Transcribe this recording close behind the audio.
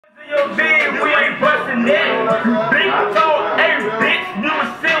Your bed, we ain't bustin' that. Big talk, hey bitch, you a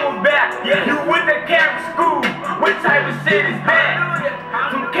silverback. You with the Catholic school, what type of shit is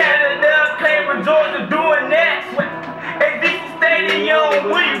that? From Canada, claiming Georgia doing that. Hey, this is stadium,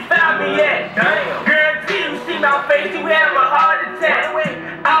 where you found me at? Guarantee you see my face, you have a heart attack.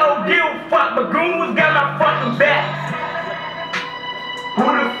 I don't give a fuck, but goons got my fucking back. Who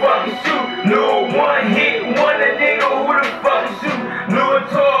the fuck is you? No one hit, one a nigga, who the fuck is you? No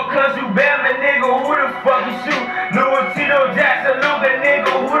tall country Bama nigga, who the fuck is you? No Tito Jackson Luga nigga,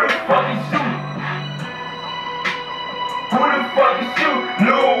 who the fuck is you? Who the fuck is you?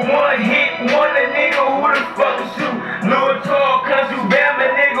 No one hit, one a nigga, who the fuck is you? No tall country Bama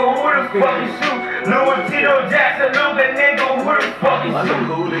nigga, who the fuck is you? No Tito Jackson Luga nigga, who the fuck is you?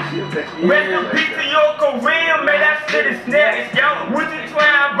 Rest in peace to your career, man, that shit is next. Would you try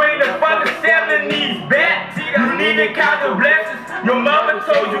and bring the fucking 70s back? You need to count the blessings, your mama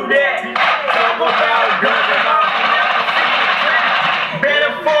told you that. Talk about guns and mouth, you never see the track.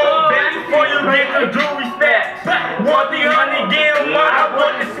 Better fall back before you get the jewelry stacks. Want the honey, give them all, I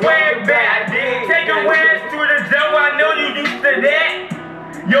want the swag back. Take a ass to the jungle, I know you used to that.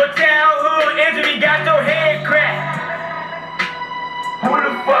 Your childhood injury got your head cracked. Who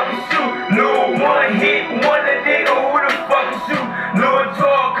the fuck is you? No one hit, one a nigga, who the fuck is you? No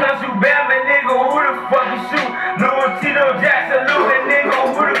tall country Bama nigga, who the fuck is you? No Tito Jackson Luga nigga,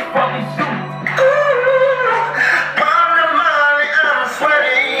 who the fuck is you? Pop the money, I'm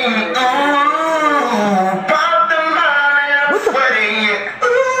sweating. Pop the money, I'm sweating.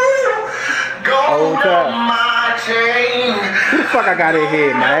 Gold on my chain. Who the fuck I got in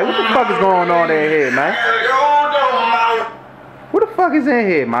here, man? What the fuck is going on in here, man? Who the fuck is in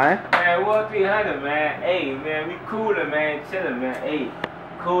here, man? Man, WALT300, man. Hey, man, we coolin', man, chillin', man. Hey,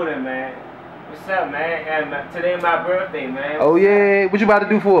 coolin', man. What's up, man? Today my birthday, man. Oh yeah, what you about to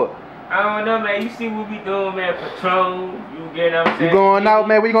do for it? I don't know, man. You see what we doing, man? Patrol. You get what I'm saying? You going out,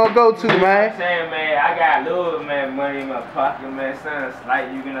 man? Where you gonna go to, man? You know what I'm saying, man? I got a little, man, money in my pocket, man. Something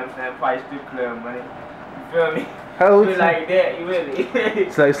slight, you get what I'm saying? Probably strip club money. You feel me? Whole Feel like that, you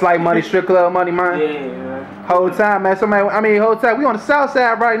really? So it's like money, strip club money, man. Yeah, man. Whole time, man. So man, I mean, whole time. We on the south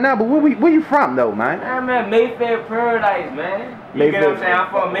side right now, but where you from, though, man? Man, Mayfair Paradise, man. You get what I'm saying? I'm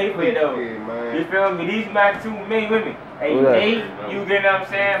from Mayfair, though. You feel me? These my two men with me. Hey, Nate, you get what I'm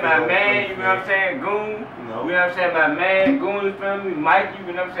saying? My man, you get what I'm saying? Goon. You know what I'm saying? My man, Goon, you feel me? Mike, you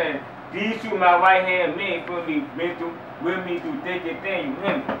get what I'm saying? These two my right hand men, feel me? Been through with me through thick and thin, you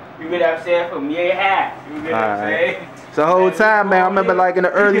hear me? You get what I'm saying? From yay high. You get what I'm saying? So the whole time, man, I remember like in the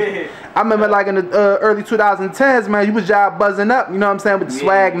early, early 2010s, man, you was y'all buzzing up, you know what I'm saying, with the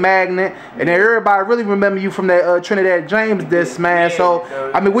swag magnet, and then everybody really remember you from that Trinidad James disc, man. So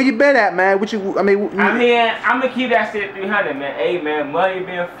I mean, where you been at, man? What you, I mean, I'm gonna keep that shit 300, man. Hey, man, money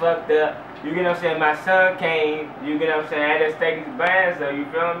been fucked up. You get what I'm saying? My son came. You get what I'm saying? I had to take his bands, though. You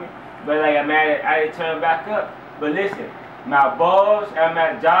feel me? But like I had to turn back up. But listen, my boss at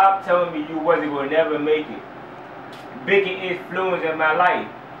my job telling me you wasn't gonna never make it. Biggest influence in my life.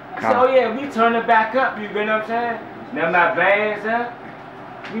 I said, oh yeah, we turn it back up, you get what I'm saying? Now my band's up,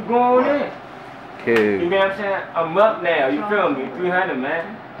 we going in. Okay. You get what I'm saying? I'm up now, you feel me? 300,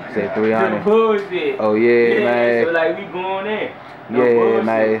 man. Say 300. To the bullshit. Oh yeah, man. So like we going in. No bullshit.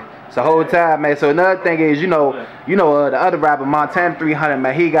 Man. So whole time, man. So another thing is, you know, the other rapper, Montana 300,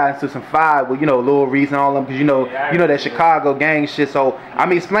 man, he got into some fight with, Lil Reese and all them, because you know that Chicago gang shit. So I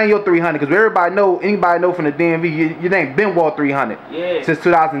mean, explain your 300, because anybody know from the DMV, your name been WALT300 since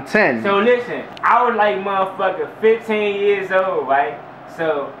 2010. So listen, I was like motherfucker 15 years old, right?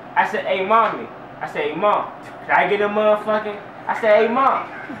 So I said, hey mommy, hey mom, can I get a motherfucking? I said, hey mom,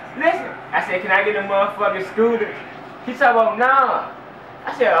 listen. I said, can I get a motherfucking scooter? He said, well, nah.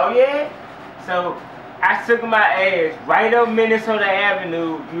 I said, oh yeah? So I took my ass right up Minnesota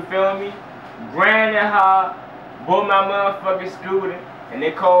Avenue, you feel me? Branded her, bought my motherfucking scooter, and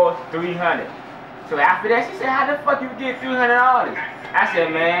it cost $300. So after that, she said, how the fuck you get $300? I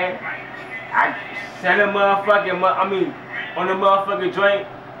said, man, I sell a motherfucking, on the motherfucking joint,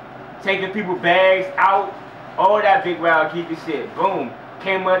 taking people bags out, all that big wild geeky shit. Boom.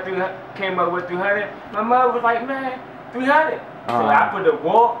 Came up with 300. My mother was like, man, 300. So I put the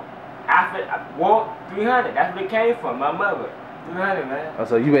WALT 300. That's where it came from. My mother. 300, man. Oh,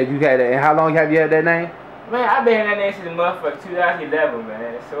 so you had that. And how long have you had that name? Man, I've been had that name since motherfucker 2011,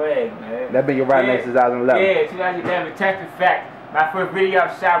 man. Swag, man. That been your right name since 2011. Yeah, 2011. Check the fact. My first video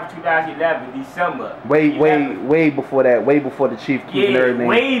I shot was 2011, December. Way before that. Way before the Chief Keef and everything.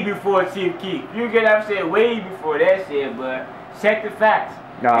 Way before Chief Keef. You get what I'm saying? Way before that shit, but check the facts.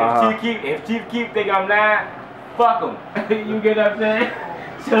 If Chief Keef think I'm lying, fuck him. You get what I'm saying?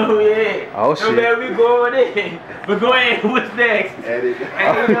 So yeah. Oh so shit. man, we going in. But go ahead, what's next? Edit.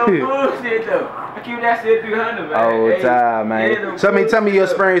 Ain't no bullshit though. I keep that shit 300, man. Oh, Hey, time, man. yeah, no So, tell me your bullshit.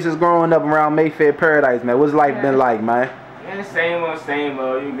 experiences growing up around Mayfair Paradise, man. What's life been like, man? Man, same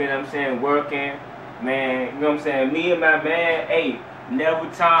old, you get what I'm saying, working, man, you know what I'm saying, me and my man, hey, never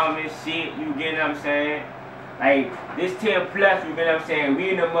time this shit, you get what I'm saying, like, this 10 plus, you get what I'm saying, we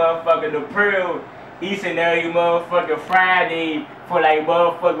in the motherfucking, the Pearl, each and every motherfucking Friday, for like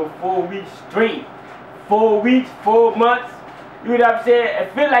motherfucking 4 weeks straight, 4 weeks, 4 months, you know what I'm saying,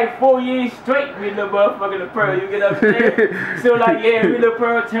 it feel like 4 years straight, we in the motherfucking, the Pearl, you get what I'm saying, so like, yeah, we the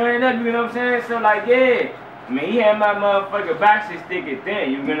Pearl turning up, you know what I'm saying, so like, yeah. I mean, he had my motherfucking boxing stick at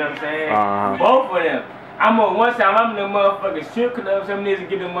then, you know what I'm saying? Both of them. I'm on one side, I'm in the motherfucking strip club, some niggas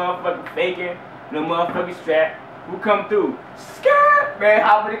get the motherfucking faking, the motherfucking strap. Who come through? Skirt! Man,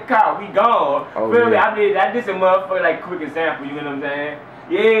 hop in the car, we gone. Oh, Feel me? yeah. I did some motherfucking like quick example, you know what I'm saying?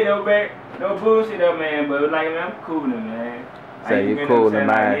 Yeah, no man, no bullshit though, man, but like, man, I'm coolin', man. Say you you know coolin', what I'm saying?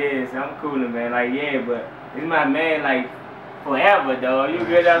 man. Like, yeah, so I'm coolin', man, like, yeah, but it's my man, like, forever, though. You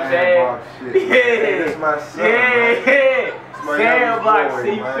get what I'm saying? Yeah. That's my son, Yeah. my Sandbox, youngest boy,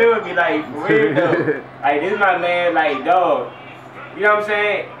 see, you man. feel me? Like, for real, though. Like, this my man, like, dog. You know what I'm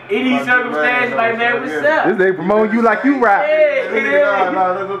saying? In these circumstances, like, man, what's up? This nigga promoting you like you rap.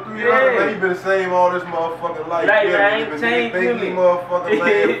 Nah, that's a 300, man. He been the same all this motherfucking life. Like, Yeah, man, he been change thinking to me. motherfucking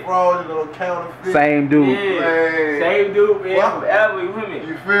man, fraudulent, counterfeit. Same dude. Yeah. Man. Same dude, man, What? forever, you feel me?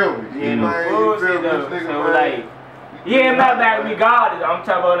 You feel me? Yeah, no Man, you bullshit, feel me? though. This nigga, So, man. like, yeah, my back regardless. I'm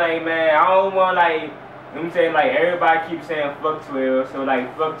talking about, like, man, I don't want, like, you know what I'm saying, like, everybody keeps saying fuck 12, so,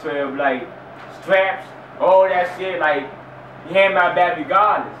 like, fuck 12, like, straps, all that shit, like, he had my back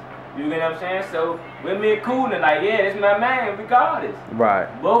regardless. You get what I'm saying? So, with me coolin', like, yeah, this my man regardless. Right.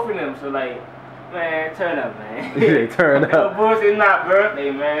 Both of them, so, like, man, turn up, man. Yeah, turn No up. bullshit, it's my birthday,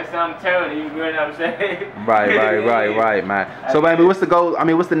 man, so I'm turning, you get what I'm saying? Right, man. So, baby, what's the goal? I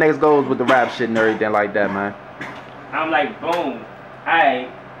mean, what's the next goals with the rap shit and everything like that, man? I'm like, boom, alright,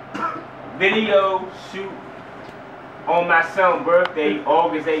 video shoot on my son's birthday,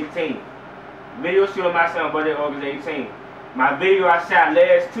 August 18th. Video shoot on my son's birthday, August 18th. My video I shot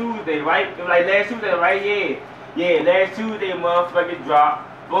last Tuesday, right? It was like last Tuesday, right? Yeah. Yeah, last Tuesday, motherfucker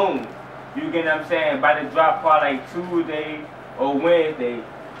dropped. Boom. You get what I'm saying? About to drop probably like Tuesday or Wednesday.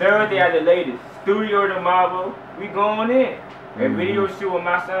 Thursday at the latest. Studio tomorrow. We going in. A video shoot on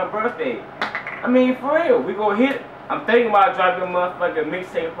my son's birthday. I mean, for real, we gonna hit. I'm thinking about dropping a motherfucking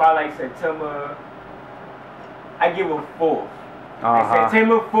mixtape probably like September. I give a 4th. Like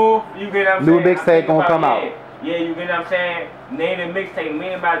September 4th, you get what I'm saying? New mixtape gonna come out. Yeah, you get what I'm saying? Name the mixtape, me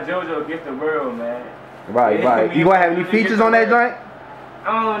and my JoJo Against the World, man. Right. You gonna have any features on that joint?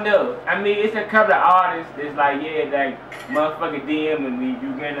 I don't know. I mean, it's a couple of artists that's like, yeah, like, motherfucking DMing me,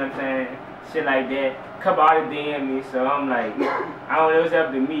 you get what I'm saying? Shit like that. Couple artists DM me, so I'm like, I don't know, it's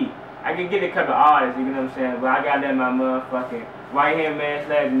up to me. I can get a couple of artists, you know what I'm saying? But I gotta let my motherfucking right hand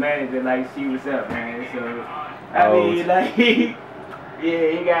man / manager, like, see what's up, man. So, I mean, like,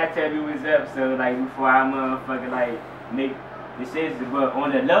 yeah, he gotta tell me what's up, so, like, before I motherfucking, like, make decisions. But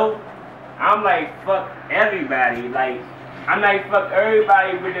on the low, I'm like, fuck everybody. Like, I'm like, fuck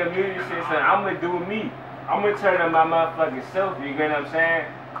everybody with the music system. I'm gonna do me. I'm gonna turn on my motherfucking self, you get what I'm saying?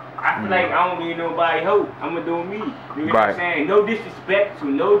 I feel like I don't need nobody hope. I'm gonna do me. You know what I'm saying? No disrespect to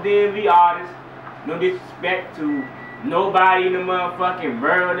no DMV artist. No disrespect to nobody in the motherfucking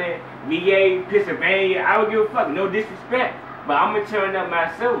Maryland, VA, Pennsylvania. I don't give a fuck. No disrespect. But I'm gonna turn up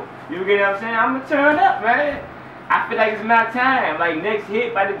myself. You get what I'm saying? I'm gonna turn up, man. I feel like it's my time. Like, next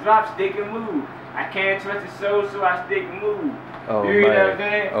hit by the drop, stick and move. I can't trust the soul, so I stick and move. Oh, you know man. what I'm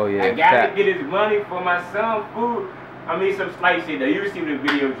saying? Oh, yeah. I gotta get his money for my son food. I mean, some slight shit though. You see the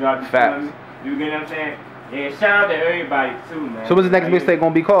video drop. Facts. You get what I'm saying? Yeah, shout out to everybody too, man. So what's the next mixtape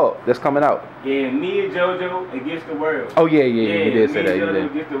gonna be called? That's coming out. Yeah, me and JoJo Against the World. Oh yeah, you did say that. Me and You JoJo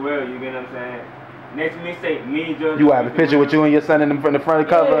did. Against the World. You get what I'm saying? Next mixtape, me and JoJo. You have a Against the picture with World. you and your son in the front of the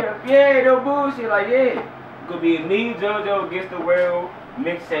cover. Yeah, no bullshit. Like, yeah, gonna be me, JoJo Against the World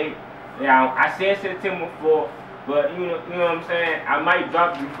mixtape. Now I said September 4th, but you know what I'm saying. I might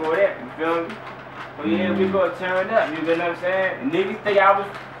drop it before that. You feel me? But yeah, we gonna turn up. You get what I'm saying? Niggas think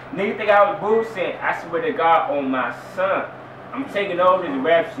I was bullshit. I swear to God on my son. I'm taking over this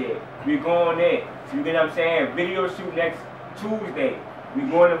rap shit. We going in. You get what I'm saying? Video shoot next Tuesday. We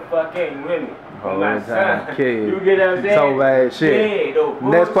going to fucking with me. On my son. Kid. You get what I'm saying? So bad shit. Yeah, though,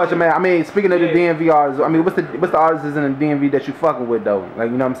 Next question, man. I mean, speaking of the Yeah. DMV artists, I mean, what's the artists in the DMV that you fucking with though?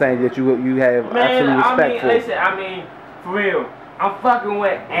 Like, you know what I'm saying? That you have absolute respect for. Listen, I mean, for real, I'm fucking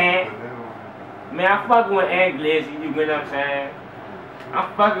with Ant. Man, I'm fucking with Ant Glizzy, you get what I'm saying?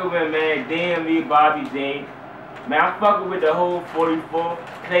 I'm fucking with, man, DMV, Bobby J. Man, I'm fucking with the whole 44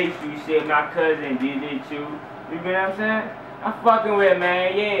 place you shit, my cousin DJ Chew. You get what I'm saying? I'm fucking with,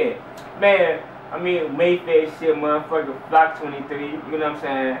 man, yeah. Man, I mean, Mayfair shit, motherfucker, Flock 23, you know what I'm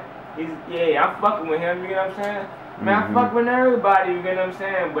saying? Yeah, I'm fucking with him, you know what I'm saying? Man, I'm fucking with everybody, you know what I'm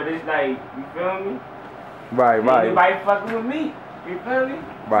saying? But it's like, you feel me? Right. Everybody fucking with me, you feel me?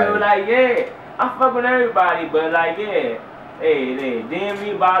 Right. So, like, yeah, I'm fucking with everybody, but, like, yeah. Hey,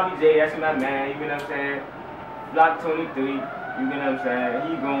 DMV, Bobby J, that's my man, you know what I'm saying? Block 23, you know what I'm saying?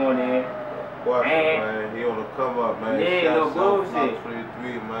 He going there. Watch it, man. He on the come up, man. Yeah, no bullshit. Block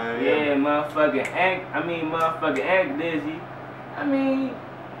 23, man. Yeah, motherfucking Hank Lizzy. I mean,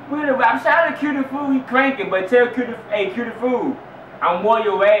 I'm shouting Cutie Food, he cranking, but tell Cutie Food, I'm on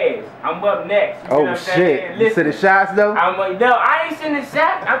your ass. I'm up next. You know what I'm saying? You see the shots though? No, I ain't seen the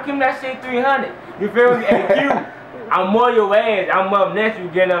shots. I'm giving that shit 300. You feel me? Hey, Q, I'm on your ass. I'm up next. You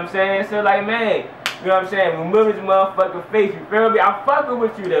get what I'm saying? So like, man, you know what I'm saying? Remove his motherfucking face. You feel me? I'm fucking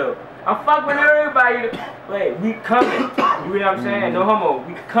with you though. I'm fucking with everybody. Wait, we coming. You know what I'm saying? No homo.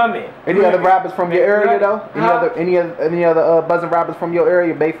 We coming. Any other rappers from your area though? Any other buzzing rappers from your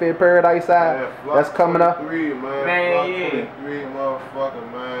area, Bayfair Paradise side? Man, that's coming up. Man, yeah. 23,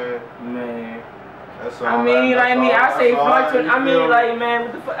 motherfucking man. That's all I mean, right. I say Flock 23. I mean, like, man,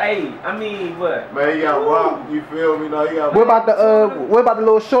 what the fuck? Hey, I mean, what? Man, you got rock. You feel me? No, you got. What about the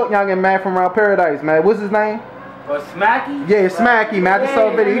little short youngin' man from around Paradise, man? What's his name? Smacky? Yeah, Smacky, man. I just saw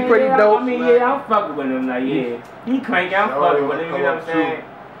a video. He pretty dope. I mean, yeah, I'm fucking with him. Like, yeah, he cranky. I'm fucking with him. You know what I'm saying?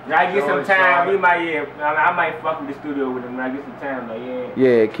 When I get some time, I might fuck with the studio with him when I get some time. Like, yeah.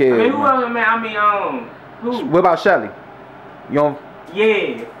 Yeah, kid. I mean, who else, man? I mean, who? What about Shelly? You don't?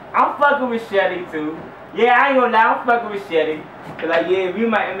 Yeah, I'm fucking with Shelly too. Yeah, I ain't gonna lie, I'm fucking with Shelly. Like, yeah, if you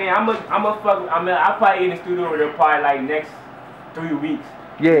might, man, I'll probably in the studio with her probably like next 3 weeks.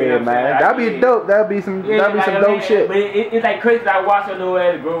 Yeah, you know man, that'd be dope. That'd be some dope shit. But it's like crazy. I watch her little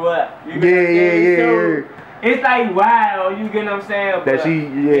ass grow up. You know yeah. It's like wow, you get what I'm saying? That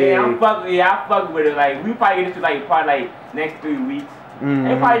I fuck with her. Like we probably get into probably next 3 weeks.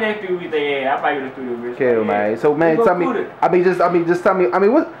 Probably next 3 weeks. Yeah, I probably get into 3 weeks. Okay, man. So man, tell me. Just tell me.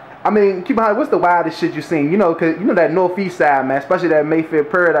 Keep in mind, what's the wildest shit you seen? You know, cause you know that northeast side, man, especially that Mayfair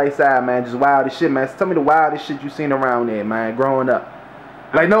Paradise side, man, just wildest shit, man. So tell me the wildest shit you seen around there, man, growing up.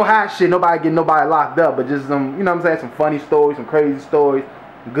 Like no hot shit, nobody getting nobody locked up, but just some, you know what I'm saying, some funny stories, some crazy stories,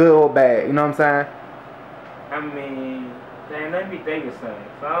 good or bad, you know what I'm saying? I mean, dang, let me think of something.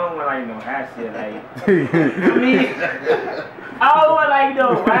 So I don't want like no hot shit, like. I don't want like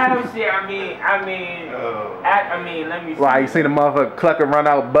no wild shit. I mean, let me see. Like you seen a motherfucker clucker run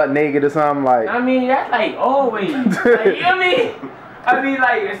out butt naked or something like. I mean, that's like always. Like, you know what I mean?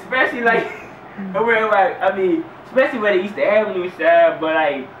 Like especially like where especially where the Easter Avenue side, but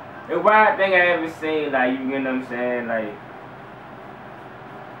like the wild thing I ever seen, like you know what I'm saying, like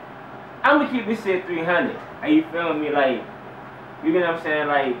I'm gonna keep this shit 300. Like, you feel me? Like you know what I'm saying?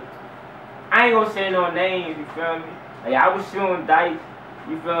 Like I ain't gonna say no names. You feel me? Like I was shooting dice.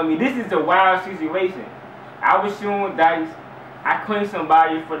 You feel me? This is a wild situation. I was shooting dice. I claimed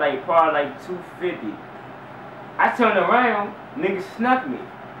somebody for probably 250. I turned around, niggas snuck me.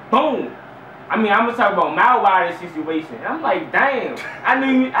 Boom. I mean, I'm gonna talk about my wildest situation. I'm like, damn. I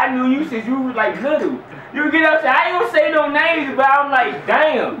knew you since you was little. You get up there. I ain't gonna say no names, but I'm like,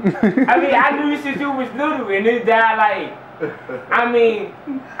 damn. I knew you since you was little, and this guy I'm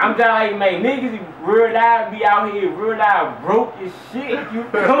down man, niggas real live be out here real live broke as shit. You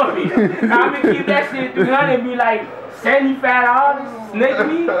feel me? I'm gonna keep that shit 300 and be like $75, snake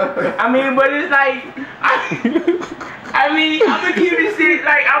me. But it's I'm gonna keep this shit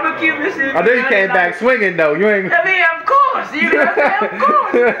I know you came back swinging though. You ain't. Of course. You know what I'm saying? Of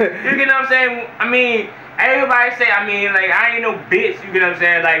course. You know what I'm saying? Everybody say, I ain't no bitch. You know what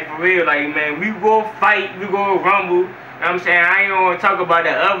I'm saying? For real, man, we go fight, we go rumble. You know what I'm saying? I ain't gonna talk about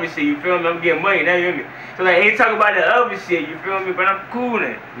that other shit, you feel me? I'm getting money, now you hear me? So ain't talk about the other shit, you feel me? But I'm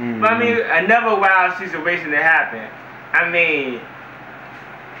coolin'. But another wild situation that happened. I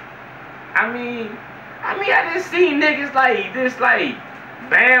just seen niggas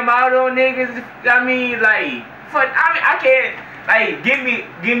bam out on niggas. I can't give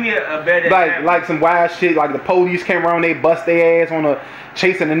me a better like some wild shit, like the police came around, they bust their ass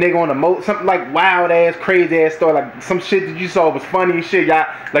chasing a nigga on the moat, something wild ass, crazy ass story, some shit that you saw was funny as shit, y'all,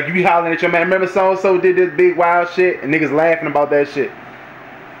 you be hollering at your man, remember so and so did this big wild shit, and niggas laughing about that shit.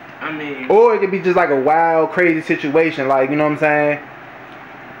 Or it could be just a wild, crazy situation, you know what I'm saying?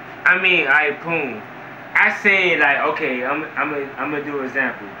 Boom. I say okay, I'm gonna do an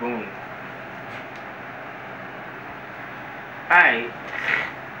example. Boom. Alright.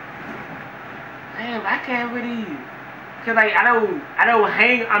 Damn, I can't really. Cause like I don't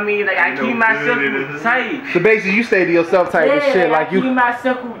hang. I mean, like I keep my circle tight. So basically, you stay to yourself type of shit, like I keep my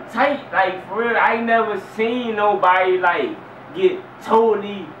circle tight. Like for real, I ain't never seen nobody like get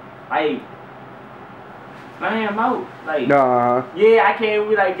totally like. Man, I'm out. Like, yeah, I can't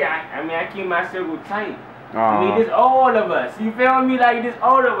be like, I mean, I keep my circle tight. I mean, this all of us. You feel me? Like, this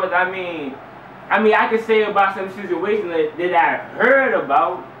all of us. I mean, I could say about some situations that I heard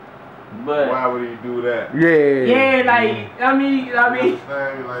about, but why would he do that? Yeah, like, I mean, like, you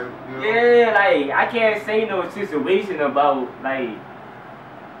know? Yeah, like, I can't say no situation about like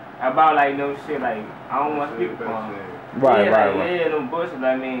no shit. Like, I don't want to speak upon. Right. Yeah, no bullshit.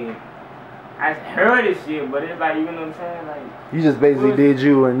 I mean. I heard this shit, but it's like, you know what I'm saying? Like, you just basically did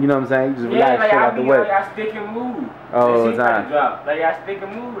you, and you know what I'm saying? You just relaxed like, shit out the way. Like, I stick and move. Oh, like, time. Drop. Like, I stick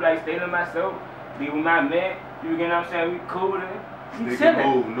and move. Like, stay to myself. Be with my man. You know what I'm saying? We cool with it. We chilling.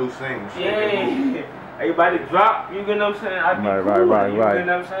 Move, new single. Yeah. Everybody drop. You know what I'm saying? I be cool. Right. You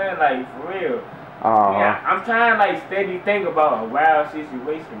know what I'm saying? Like, for real. Yeah, I'm trying to, like, steady think about a wild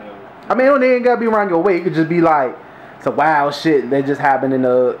situation, though. I mean, it ain't gotta be around your way. It could just be like, some wild shit that just happened in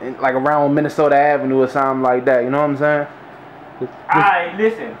like around Minnesota Avenue or something like that. You know what I'm saying? Alright,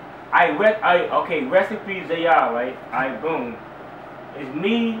 listen. Okay, rest in peace, JR, right? Alright, boom. It's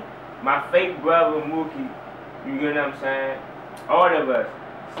me, my fake brother Mookie. You get what I'm saying? All of us.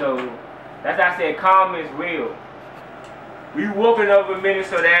 So that's why I said calm is real. We walking over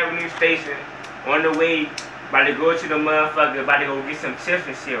Minnesota Avenue station on the way, about to go to the motherfucker, about to go get some chips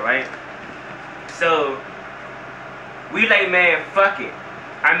and shit, right? So we like, man, fuck it.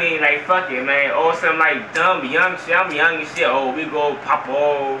 I mean, like, fuck it, man. Or some, like, dumb, young shit. I'm young and shit. Oh, we go pop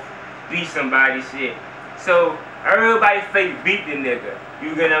off, beat somebody shit. So, everybody fake beat the nigga.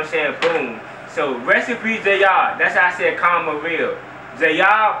 You get what I'm saying? Boom. So, rest in peace, JR. That's how I said karma real.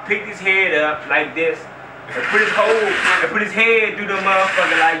 JR picked his head up like this and put his head through the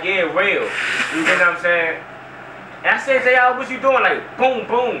motherfucker like, yeah, real. You get what I'm saying? And I said, JR, what you doing? Like, boom,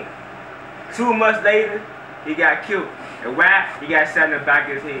 boom. 2 months later, he got killed. And why? He got shot in the back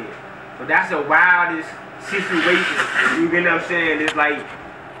of his head. So that's the wildest situation. You get what I'm saying? It's like,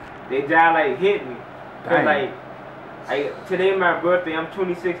 they died like hit me. Cause like, today my birthday, I'm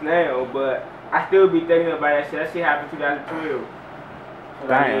 26 now, but I still be thinking about that shit. That shit happened in 2012. So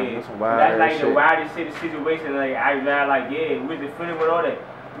damn, that's some wild that's like shit. the wildest shit situation. Like, I got like, yeah, we was feeling with all that.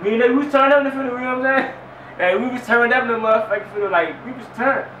 I mean, we was turned up in the feeling, you know what I'm saying? Like, we was turned up in the motherfucking feeling, like, we was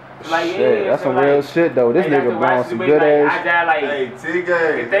turned. Like, shit, that's some real shit though. This nigga blowing some good ass. I got like, hey,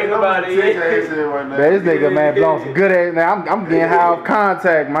 T-Gang. Think about it. Man, this nigga man blowing some good ass. Man, I'm getting high off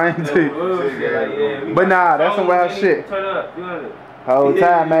contact, man. But nah, that's some wild shit. Turn up, doing it. Whole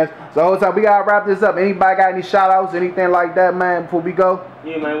time, man. So whole time we gotta wrap this up. Anybody got any shout outs, anything like that, man, before we go?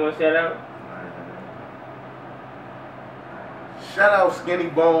 Yeah, man, want to shout out? Shout out Skinny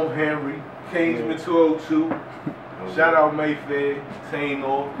Bone Henry, Kingsman 202. Shout out Mayfair, Team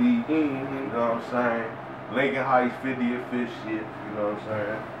North Beach, you know what I'm saying? Lincoln Heights 50th Fish shit, you know what I'm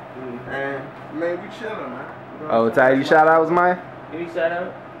saying? And man, we chilling, man. You know Ty, you shout outs, man? Any shout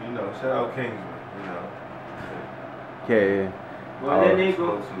out? You know, shout out Kingsman, you know. Yeah. Well, that nigga,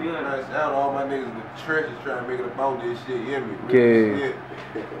 shout out all my niggas in the trenches trying to make it about this shit, you hear me?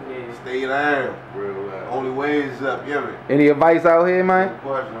 Yeah. Stay down. Only way is up, you hear me? Any advice out here, man? No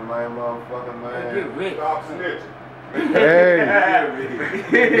question, man, motherfucking man. Get rich. Stop snitching. Hey.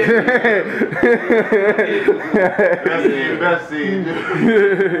 That's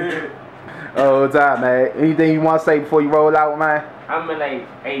it. Oh, Ty, man. Anything you want to say before you roll out, man? I'm like,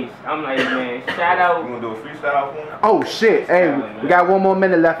 Ace. I'm like, man, shout out. You want to do a freestyle for me? Oh, shit. Hey, we got 1 more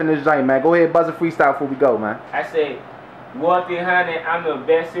minute left in this joint, man. Go ahead, buzz a freestyle before we go, man. I said, WALT300, I'm the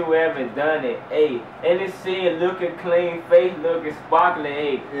best who ever done it. Hey, and this shit looking clean, face looking sparkling.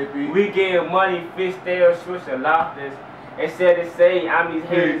 Hey, we get money, fish tail, switch and lobsters. Instead of say I'm these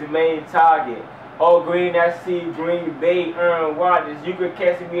haters' main target. All green, I see green bay, earn waters. You could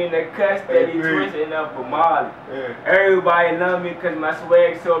catch me in the custody, twisting up a molly. Everybody love me cause my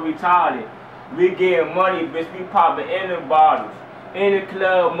swag so retarded. We get money, bitch, we popping in the bottles. In the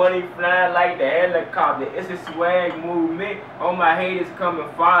club, money flying like the helicopter. It's a swag movement. All my haters come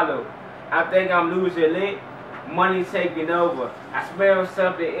and follow. I think I'm losing lit. Money taking over. I smell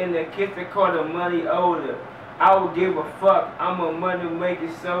something in the kitchen called the money odor. I don't give a fuck. I'm a money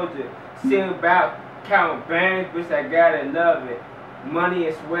making soldier. Still about count bands, bitch. I gotta love it. Money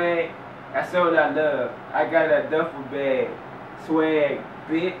and swag. That's all I love. I got a duffel bag. Swag,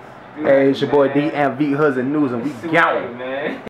 bitch. Hey, it's your boy DMV Hoodz and News, and we got it, man.